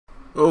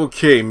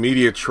Okay,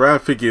 media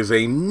traffic is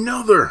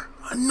another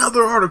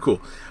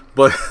article,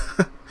 but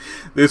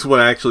this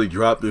one actually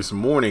dropped this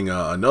morning.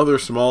 Another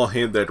small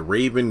hint that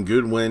Raven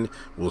Goodwin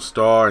will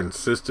star in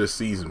Sistas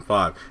season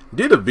 5.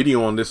 Did a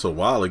video on this a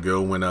while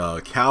ago when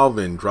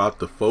Calvin dropped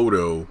the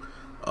photo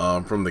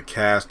from the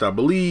cast, I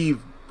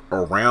believe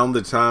around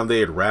the time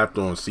they had wrapped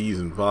on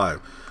season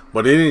 5.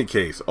 But in any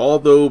case,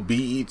 although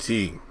BET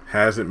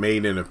hasn't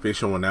made an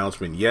official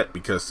announcement yet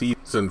because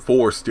season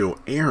 4 is still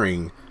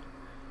airing,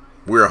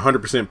 we're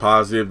 100%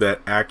 positive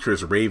that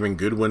actress Raven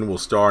Goodwin will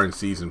star in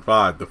season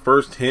 5. The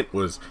first hint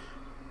was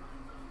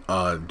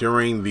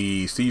during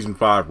the season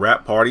 5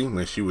 wrap party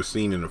when she was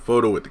seen in a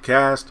photo with the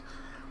cast.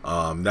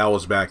 That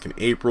was back in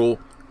April,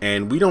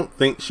 and we don't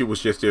think she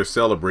was just there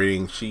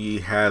celebrating. She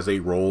has a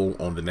role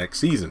on the next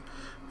season.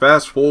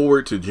 Fast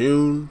forward to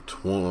June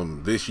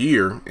this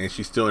year, and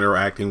she's still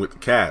interacting with the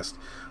cast.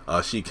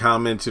 She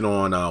commented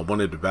on one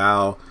of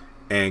DeVal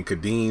and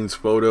Kadeen's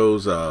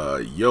photos.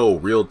 Yo,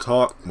 real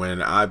talk, when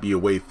I be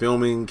away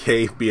filming,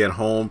 Cave be at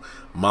home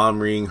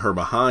monitoring her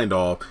behind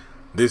off.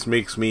 This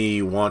makes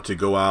me want to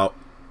go out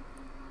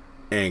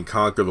and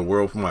conquer the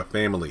world for my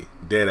family.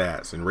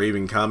 Deadass. And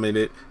Raven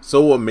commented,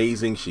 so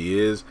amazing she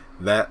is.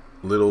 That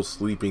little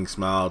sleeping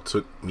smile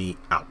took me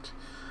out.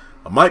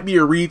 It might be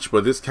a reach,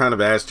 but this kind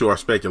of adds to our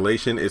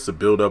speculation. It's a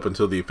build up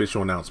until the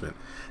official announcement.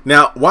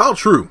 Now, while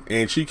true,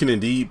 and she can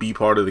indeed be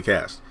part of the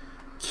cast,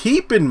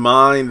 keep in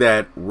mind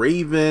that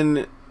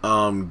Raven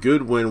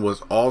Goodwin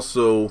was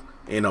also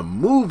in a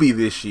movie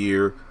this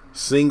year,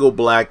 Single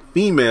Black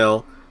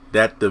Female,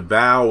 that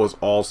DeVal was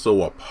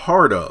also a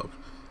part of.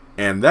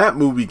 And that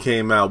movie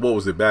came out, what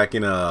was it, back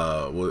in,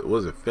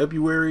 was it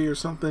February or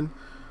something?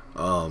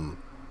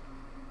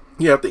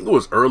 Yeah, I think it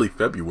was early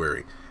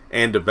February.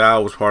 And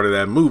DeVal was part of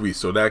that movie,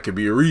 so that could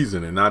be a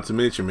reason. And not to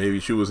mention, maybe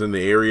she was in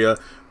the area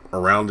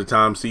around the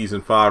time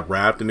season 5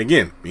 wrapped. And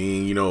again,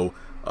 being,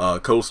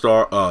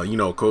 co-star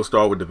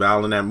with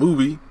DeVal in that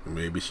movie,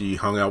 maybe she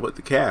hung out with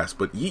the cast.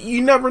 But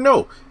you never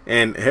know.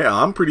 And hell,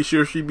 I'm pretty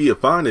sure she'd be a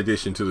fine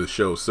addition to the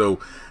show. So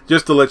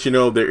just to let you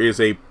know, there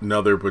is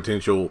another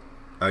potential,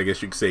 I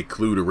guess you could say,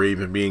 clue to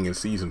Raven being in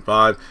season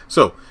 5.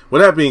 So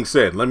with that being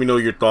said, let me know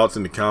your thoughts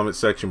in the comment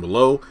section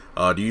below.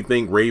 Do you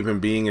think Raven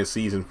being in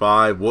season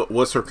 5,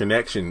 what's her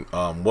connection?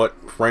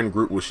 What friend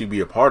group will she be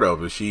a part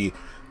of? Is she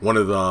one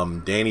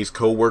of Danny's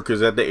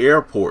co-workers at the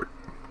airport?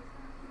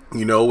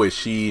 Is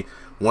she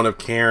one of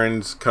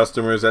Karen's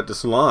customers at the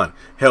salon?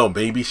 Hell,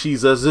 maybe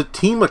she's a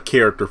Zatima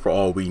character for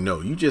all we know.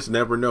 You just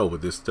never know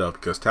with this stuff,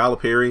 because Tyler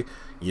Perry,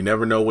 you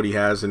never know what he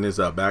has in his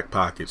back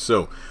pocket.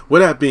 So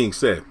with that being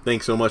said,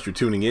 thanks so much for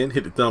tuning in.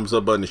 Hit the thumbs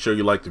up button to show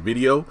you like the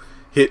video.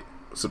 Hit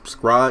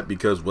subscribe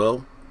because,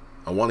 well,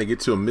 I want to get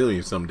to 1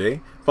 million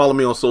someday. Follow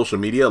me on social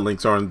media.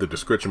 Links are in the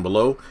description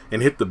below.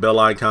 And hit the bell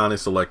icon and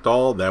select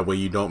all. That way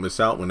you don't miss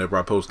out whenever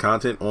I post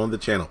content on the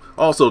channel.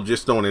 Also,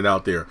 just throwing it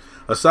out there,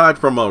 aside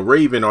from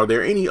Raven, are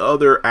there any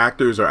other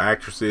actors or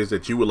actresses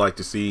that you would like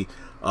to see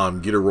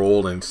get a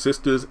role in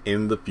Sistas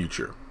in the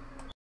future?